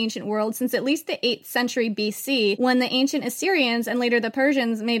in the ancient world since at least the 8th century BC, when the ancient Assyrians and later the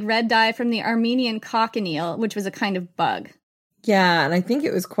Persians made red dye from the Armenian cochineal, which was a kind of bug. Yeah, and I think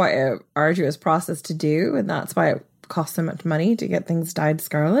it was quite an arduous process to do, and that's why it cost so much money to get things dyed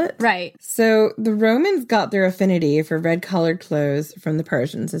scarlet. Right. So the Romans got their affinity for red-colored clothes from the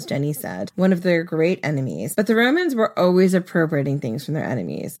Persians, as Jenny said, one of their great enemies. But the Romans were always appropriating things from their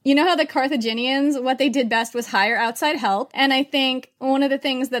enemies. You know how the Carthaginians, what they did best was hire outside help, and I think one of the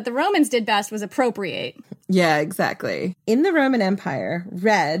things that the Romans did best was appropriate. Yeah, exactly. In the Roman Empire,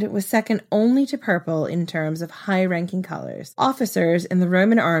 red was second only to purple in terms of high-ranking colors. Officers in the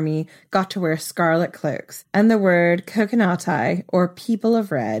Roman army got to wear scarlet cloaks, and the word coconatai, or people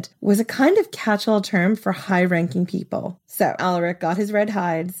of red, was a kind of catch-all term for high-ranking people. So Alaric got his red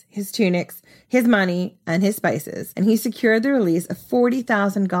hides, his tunics, his money, and his spices, and he secured the release of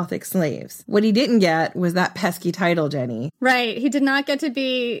 40,000 Gothic slaves. What he didn't get was that pesky title, Jenny. Right, he did not get to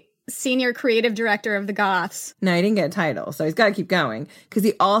be senior creative director of the Goths. No, he didn't get a title, so he's got to keep going, because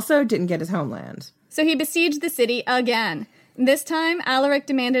he also didn't get his homeland. So he besieged the city again. This time, Alaric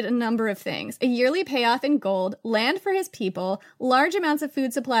demanded a number of things: a yearly payoff in gold, land for his people, large amounts of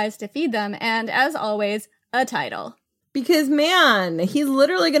food supplies to feed them, and, as always, a title. Because, man, he's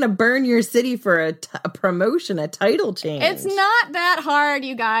literally going to burn your city for a promotion, a title change. It's not that hard,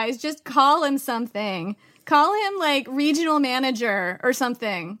 you guys. Just call him something. Call him, like, regional manager or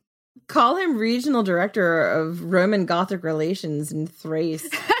something. Call him regional director of Roman Gothic relations in Thrace.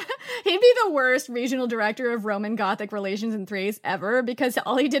 He'd be the worst regional director of Roman Gothic relations in Thrace ever, because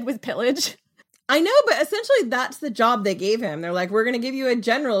all he did was pillage. I know, but essentially that's the job they gave him. They're like, we're going to give you a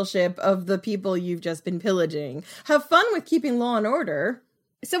generalship of the people you've just been pillaging. Have fun with keeping law and order.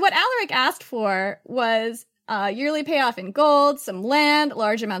 So what Alaric asked for was yearly payoff in gold, some land,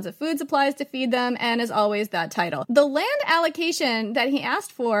 large amounts of food supplies to feed them, and as always, that title. The land allocation that he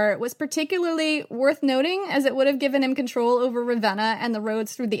asked for was particularly worth noting, as it would have given him control over Ravenna and the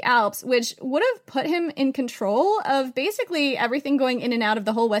roads through the Alps, which would have put him in control of basically everything going in and out of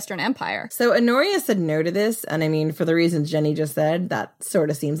the whole Western Empire. So Honorius said no to this, and I mean, for the reasons Jenny just said, that sort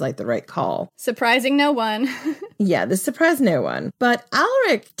of seems like the right call. Surprising no one. Yeah, this surprised no one. But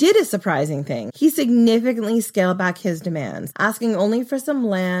Alaric did a surprising thing. He significantly scaled back his demands, asking only for some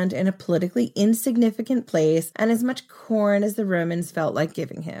land in a politically insignificant place and as much corn as the Romans felt like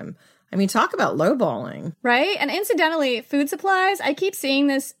giving him. I mean, talk about lowballing. Right? And incidentally, food supplies, I keep seeing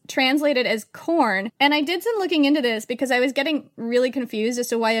this translated as corn. And I did some looking into this because I was getting really confused as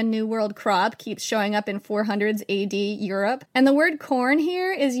to why a New World crop keeps showing up in 400s AD Europe. And the word corn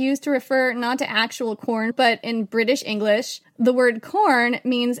here is used to refer not to actual corn, but in British English, the word corn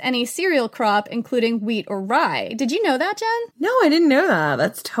means any cereal crop, including wheat or rye. Did you know that, Jen? No, I didn't know that.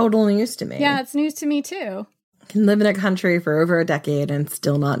 That's total news to me. Yeah, it's news to me too. Can live in a country for over a decade and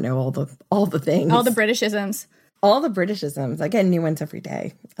still not know all the things. All the Britishisms. All the Britishisms. I get new ones every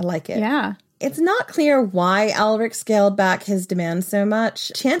day. I like it. Yeah. It's not clear why Alaric scaled back his demands so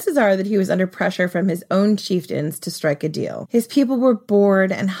much. Chances are that he was under pressure from his own chieftains to strike a deal. His people were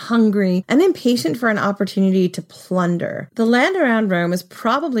bored and hungry and impatient for an opportunity to plunder. The land around Rome was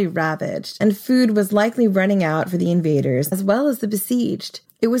probably ravaged, and food was likely running out for the invaders as well as the besieged.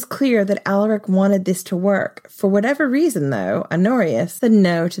 It was clear that Alaric wanted this to work. For whatever reason, though, Honorius said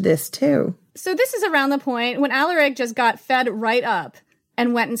no to this too. So this is around the point when Alaric just got fed right up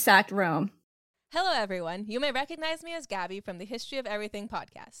and went and sacked Rome. Hello, everyone. You may recognize me as Gabby from the History of Everything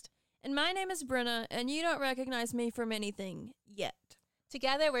podcast. And my name is Brenna, and you don't recognize me from anything yet.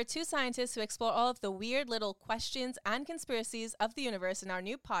 Together, we're two scientists who explore all of the weird little questions and conspiracies of the universe in our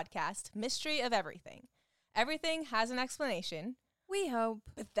new podcast, Mystery of Everything. Everything has an explanation. We hope.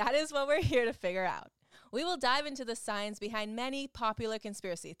 That is what we're here to figure out. We will dive into the science behind many popular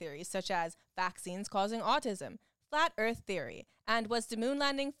conspiracy theories, such as vaccines causing autism, flat earth theory, and was the moon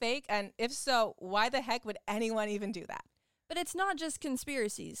landing fake? And if so, why the heck would anyone even do that? But it's not just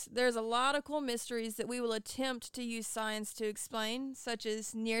conspiracies. There's a lot of cool mysteries that we will attempt to use science to explain, such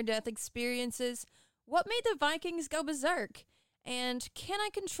as near-death experiences, what made the Vikings go berserk, and can I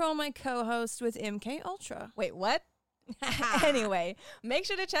control my co-host with MK Ultra? Wait, what? Anyway, make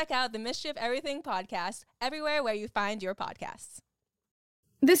sure to check out the Mystery of Everything podcast everywhere where you find your podcasts.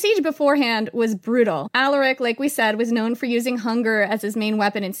 The siege beforehand was brutal. Alaric, like we said, was known for using hunger as his main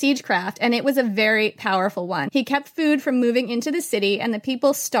weapon in siegecraft, and it was a very powerful one. He kept food from moving into the city, and the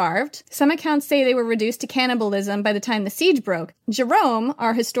people starved. Some accounts say they were reduced to cannibalism by the time the siege broke. Jerome,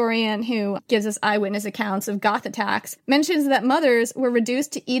 our historian who gives us eyewitness accounts of Goth attacks, mentions that mothers were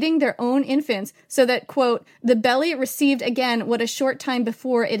reduced to eating their own infants so that, quote, the belly received again what a short time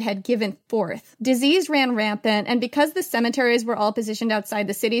before it had given forth. Disease ran rampant, and because the cemeteries were all positioned outside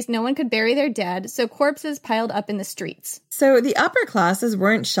the cities, no one could bury their dead, so corpses piled up in the streets. So the upper classes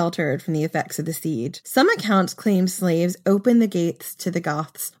weren't sheltered from the effects of the siege. Some accounts claim slaves opened the gates to the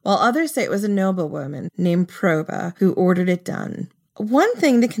Goths, while others say it was a noblewoman named Proba who ordered it done. One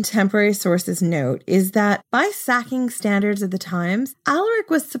thing the contemporary sources note is that by sacking standards of the times, Alaric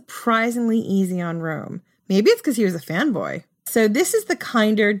was surprisingly easy on Rome. Maybe it's because he was a fanboy. So this is the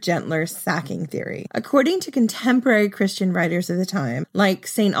kinder, gentler sacking theory. According to contemporary Christian writers of the time, like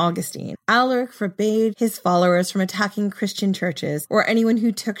St. Augustine, Alaric forbade his followers from attacking Christian churches or anyone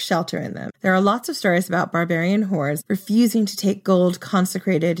who took shelter in them. There are lots of stories about barbarian hordes refusing to take gold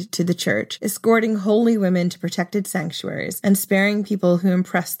consecrated to the church, escorting holy women to protected sanctuaries, and sparing people who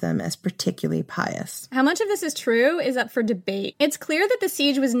impressed them as particularly pious. How much of this is true is up for debate. It's clear that the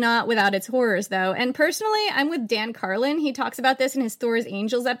siege was not without its horrors, though, and personally, I'm with Dan Carlin. He talks about this in his Thor's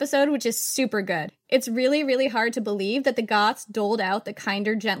Angels episode, which is super good. It's really, really hard to believe that the Goths doled out the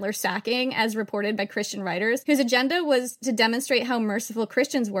kinder, gentler sacking as reported by Christian writers, whose agenda was to demonstrate how merciful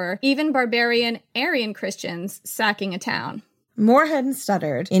Christians were, even barbarian Arian Christians sacking a town. Moorhead and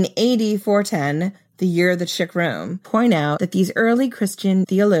Studdard, in AD 410, the year that shook Rome, point out that these early Christian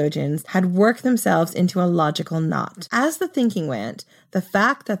theologians had worked themselves into a logical knot. As the thinking went, the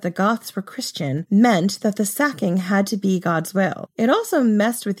fact that the Goths were Christian meant that the sacking had to be God's will. It also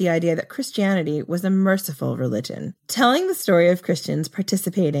messed with the idea that Christianity was a merciful religion. Telling the story of Christians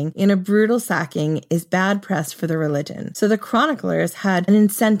participating in a brutal sacking is bad press for the religion, so the chroniclers had an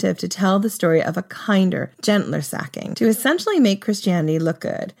incentive to tell the story of a kinder, gentler sacking, to essentially make Christianity look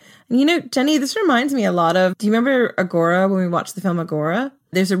good. And you know, Jenny, this reminds me a lot of, do you remember Agora when we watched the film Agora?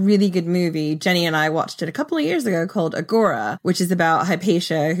 There's a really good movie, Jenny and I watched it a couple of years ago, called Agora, which is about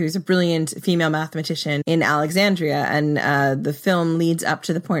Hypatia, who's a brilliant female mathematician in Alexandria. And the film leads up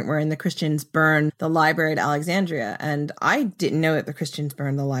to the point wherein the Christians burn the library at Alexandria. And I didn't know that the Christians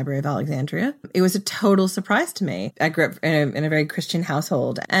burned the library of Alexandria. It was a total surprise to me. I grew up in a very Christian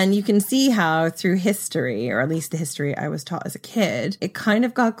household. And you can see how through history, or at least the history I was taught as a kid, it kind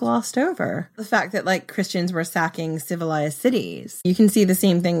of got glossed over. The fact that like Christians were sacking civilized cities. You can see the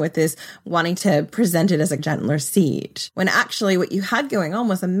same thing with this wanting to present it as a gentler siege, when actually what you had going on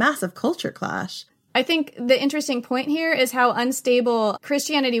was a massive culture clash. I think the interesting point here is how unstable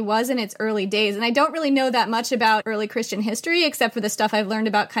Christianity was in its early days. And I don't really know that much about early Christian history, except for the stuff I've learned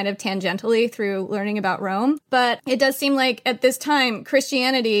about kind of tangentially through learning about Rome. But it does seem like at this time,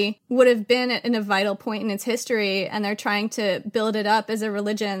 Christianity would have been in a vital point in its history, and they're trying to build it up as a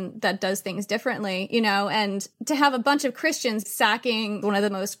religion that does things differently, you know, and to have a bunch of Christians sacking one of the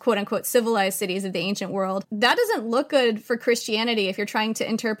most quote-unquote civilized cities of the ancient world, that doesn't look good for Christianity if you're trying to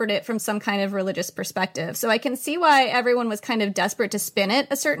interpret it from some kind of religious perspective. So I can see why everyone was kind of desperate to spin it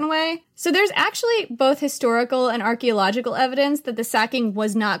a certain way. So there's actually both historical and archaeological evidence that the sacking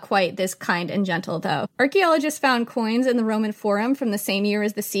was not quite this kind and gentle, though. Archaeologists found coins in the Roman Forum from the same year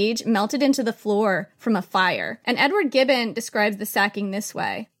as the siege melted into the floor from a fire. And Edward Gibbon describes the sacking this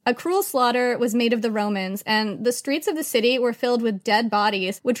way. A cruel slaughter was made of the Romans, and the streets of the city were filled with dead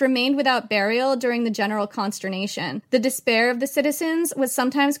bodies, which remained without burial during the general consternation. The despair of the citizens was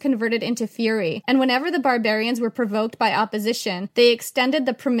sometimes converted into fury, and whenever the barbarians were provoked by opposition, they extended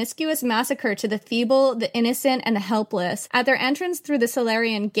the promiscuous massacre to the feeble, the innocent, and the helpless. At their entrance through the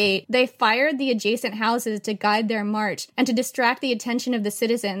Salarian Gate, they fired the adjacent houses to guide their march, and to distract the attention of the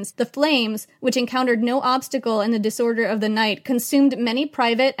citizens. The flames, which encountered no obstacle in the disorder of the night, consumed many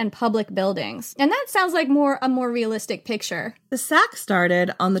private and public buildings. And that sounds like a more realistic picture. The sack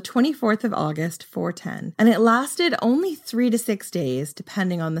started on the 24th of August, 410, and it lasted only 3 to 6 days,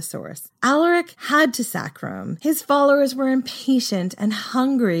 depending on the source. Alaric had to sack Rome. His followers were impatient and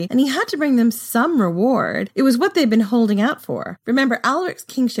hungry, and he had to bring them some reward. It was what they'd been holding out for. Remember, Alaric's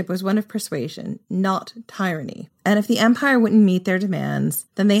kingship was one of persuasion, not tyranny. And if the empire wouldn't meet their demands,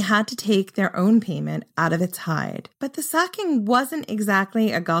 then they had to take their own payment out of its hide. But the sacking wasn't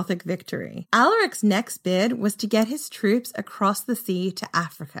exactly a Gothic victory. Alaric's next bid was to get his troops across the sea to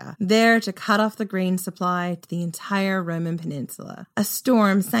Africa, there to cut off the grain supply to the entire Roman peninsula. A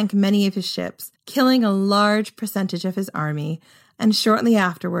storm sank many of his ships, killing a large percentage of his army, and shortly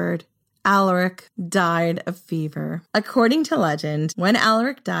afterward, Alaric died of fever. According to legend, when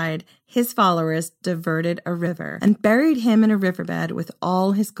Alaric died, his followers diverted a river and buried him in a riverbed with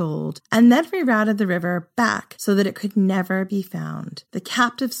all his gold, and then rerouted the river back so that it could never be found. The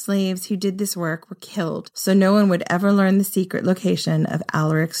captive slaves who did this work were killed, so no one would ever learn the secret location of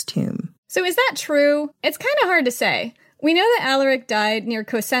Alaric's tomb. So is that true? It's kind of hard to say. We know that Alaric died near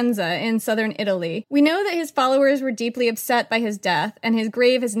Cosenza in southern Italy. We know that his followers were deeply upset by his death, and his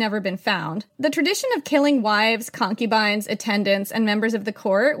grave has never been found. The tradition of killing wives, concubines, attendants, and members of the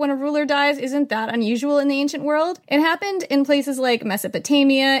court when a ruler dies isn't that unusual in the ancient world. It happened in places like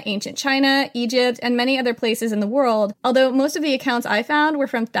Mesopotamia, ancient China, Egypt, and many other places in the world, although most of the accounts I found were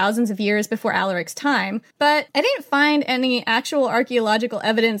from thousands of years before Alaric's time. But I didn't find any actual archaeological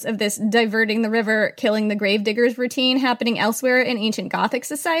evidence of this diverting the river, killing the gravediggers routine happening elsewhere in ancient Gothic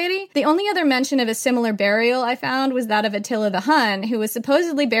society. The only other mention of a similar burial I found was that of Attila the Hun, who was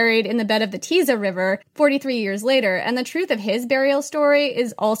supposedly buried in the bed of the Tisa River 43 years later, and the truth of his burial story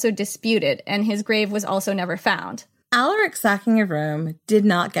is also disputed, and his grave was also never found. Alaric's sacking of Rome did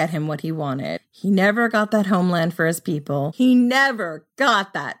not get him what he wanted. He never got that homeland for his people. He never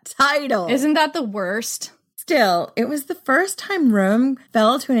got that title. Isn't that the worst? Still, it was the first time Rome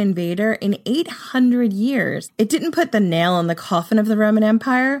fell to an invader in 800 years. It didn't put the nail in the coffin of the Roman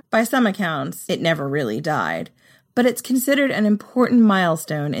Empire. By some accounts, it never really died. But it's considered an important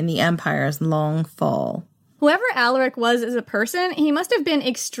milestone in the empire's long fall. Whoever Alaric was as a person, he must have been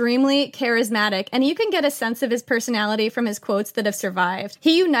extremely charismatic, and you can get a sense of his personality from his quotes that have survived.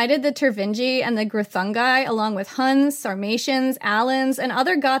 He united the Tervingi and the Greuthungi along with Huns, Sarmatians, Alans, and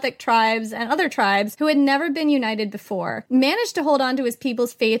other Gothic tribes and other tribes who had never been united before, managed to hold on to his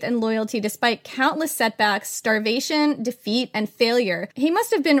people's faith and loyalty despite countless setbacks, starvation, defeat, and failure. He must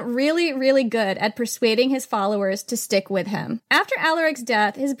have been really, really good at persuading his followers to stick with him. After Alaric's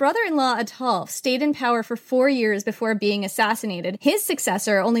death, his brother-in-law Ataulf stayed in power for 4 years before being assassinated. His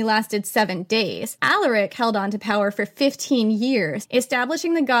successor only lasted 7 days. Alaric held on to power for 15 years,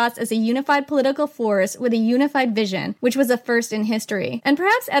 establishing the Goths as a unified political force with a unified vision, which was a first in history. And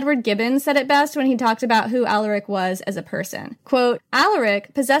perhaps Edward Gibbon said it best when he talked about who Alaric was as a person. Quote,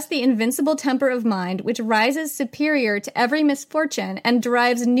 Alaric possessed the invincible temper of mind which rises superior to every misfortune and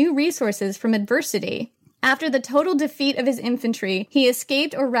derives new resources from adversity. After the total defeat of his infantry, he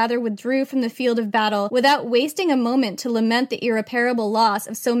escaped or rather withdrew from the field of battle without wasting a moment to lament the irreparable loss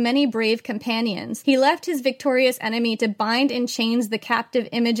of so many brave companions. He left his victorious enemy to bind in chains the captive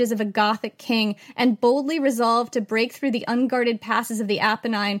images of a Gothic king and boldly resolved to break through the unguarded passes of the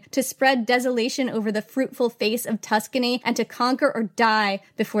Apennine, to spread desolation over the fruitful face of Tuscany, and to conquer or die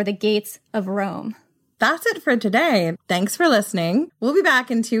before the gates of Rome. That's it for today. Thanks for listening. We'll be back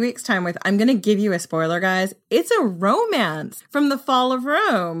in 2 weeks' time with, I'm going to give you a spoiler, guys. It's a romance from the fall of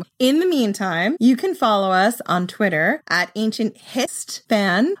Rome. In the meantime, you can follow us on Twitter at Ancient Hist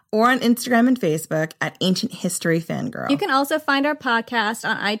Fan or on Instagram and Facebook at Ancient History Fangirl. You can also find our podcast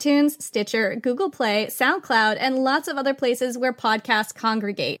on iTunes, Stitcher, Google Play, SoundCloud, and lots of other places where podcasts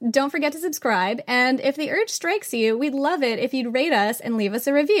congregate. Don't forget to subscribe, and if the urge strikes you, we'd love it if you'd rate us and leave us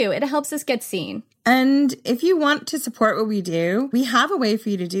a review. It helps us get seen. And if you want to support what we do, we have a way for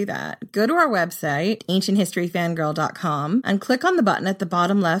you to do that. Go to our website, ancienthistoryfangirl.com, and click on the button at the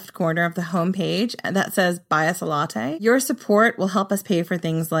bottom left corner of the homepage that says Buy Us a Latte. Your support will help us pay for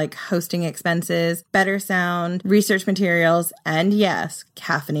things like hosting expenses, better sound, research materials, and yes,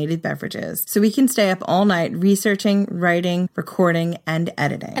 caffeinated beverages. So we can stay up all night researching, writing, recording, and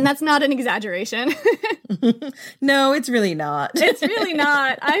editing. And that's not an exaggeration. No, it's really not. It's really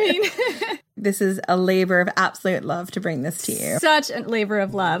not. I mean... This is a labor of absolute love to bring this to you. Such a labor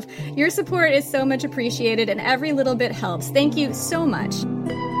of love. Your support is so much appreciated, and every little bit helps. Thank you so much.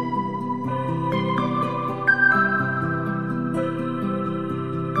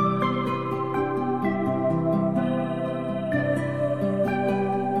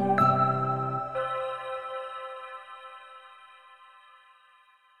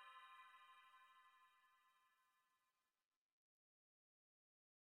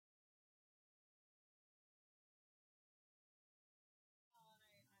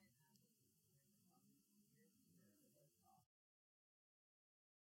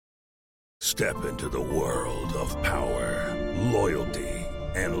 Step into the world of power, loyalty,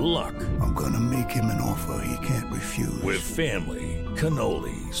 and luck. I'm gonna make him an offer he can't refuse. With family,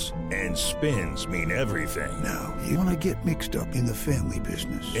 cannolis, and spins mean everything. Now, you wanna get mixed up in the family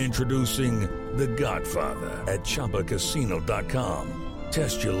business. Introducing The Godfather at ChumbaCasino.com.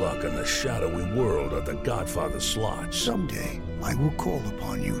 Test your luck in the shadowy world of The Godfather slot. Someday, I will call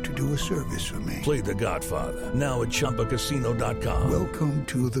upon you to do a service for me. Play The Godfather, now at ChumbaCasino.com. Welcome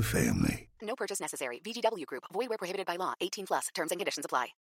to the family. No purchase necessary. VGW Group. Void where prohibited by law. 18+. Terms and conditions apply.